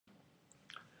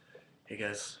Hey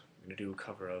guys, I'm going to do a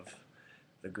cover of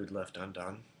The Good Left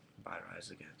Undone by Rise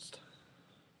Against.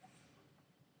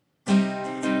 The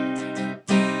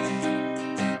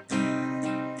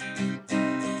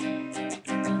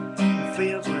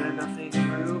fields where nothing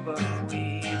grew but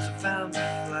weeds, I found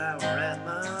a flower at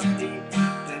my feet,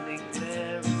 bending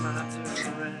there in my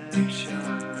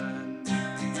direction.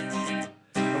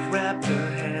 I wrapped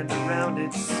her hand around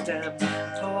its stem,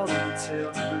 pulled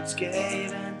until the roots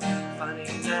gave in,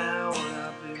 finding now what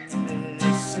I've been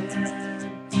missing.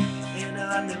 And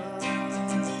I know,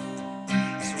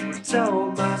 so I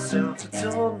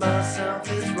told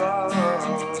myself it's wrong.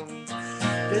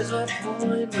 There's a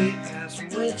point we pass from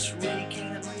which we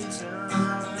can't return.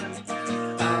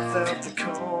 I felt the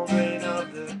cold rain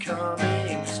of the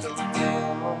coming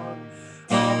storm.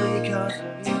 All because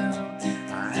of you,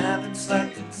 I haven't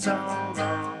slept in so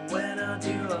long. When I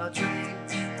do, I dream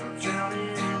of drowning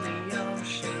in the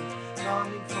ocean,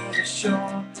 longing for the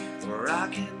shore where I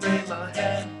can lay my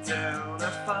head down. I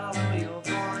follow your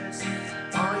voice,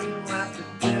 all you have to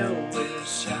do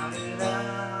is shout it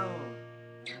out.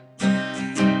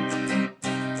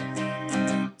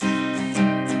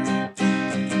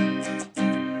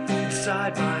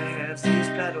 Beside my hands, these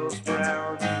petals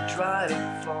brown, dried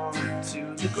and fallen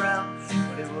to the ground,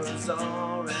 but it was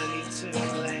already too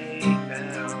late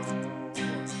now.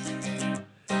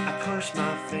 I pushed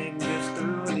my fingers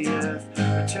through the earth,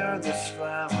 returned this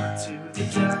flower to the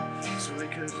dirt, so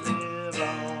it could live. I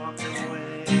walked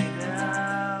away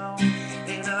now,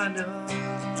 and I know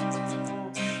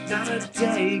not a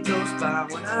day goes by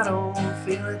when I don't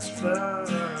feel its burn.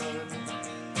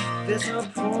 There's a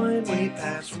point we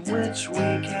pass from which we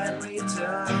can't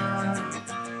return.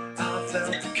 I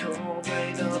felt the cold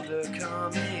rain of the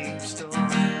coming storm.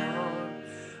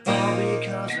 All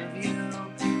because of you,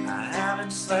 I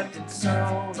haven't slept in so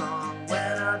long.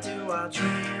 When I do, I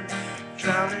dream,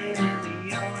 drowning in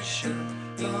the ocean,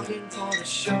 longing for the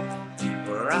shore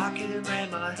where I can lay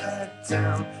my head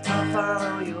down. I'll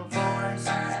follow your voice,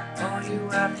 all you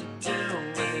have to do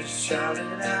is shout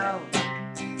it out.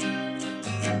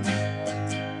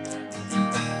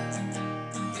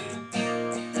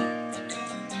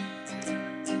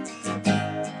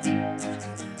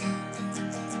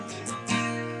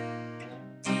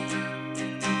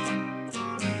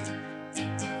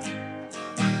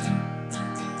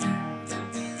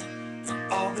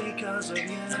 All because of you,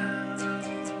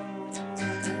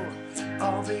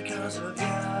 all because of you,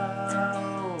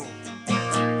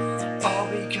 all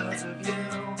because of you.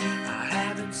 I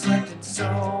haven't slept in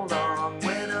so long.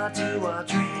 When I do, I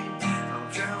dream I'm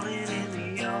drowning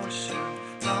in the ocean,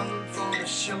 longing for the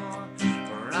shore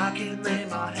where I can lay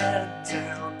my head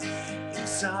down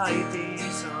inside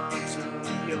these arms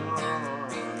of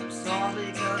yours. All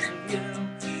because of you,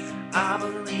 I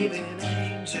believe in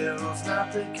angels,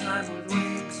 not the kind with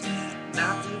wings,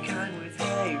 not the kind with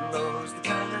halos, the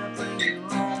kind that bring you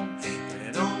home when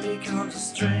it all becomes a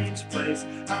strange place.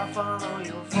 I'll follow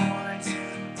your voice,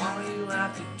 all you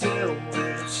have to do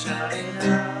is shout it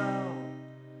out.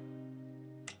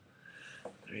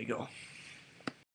 There you go.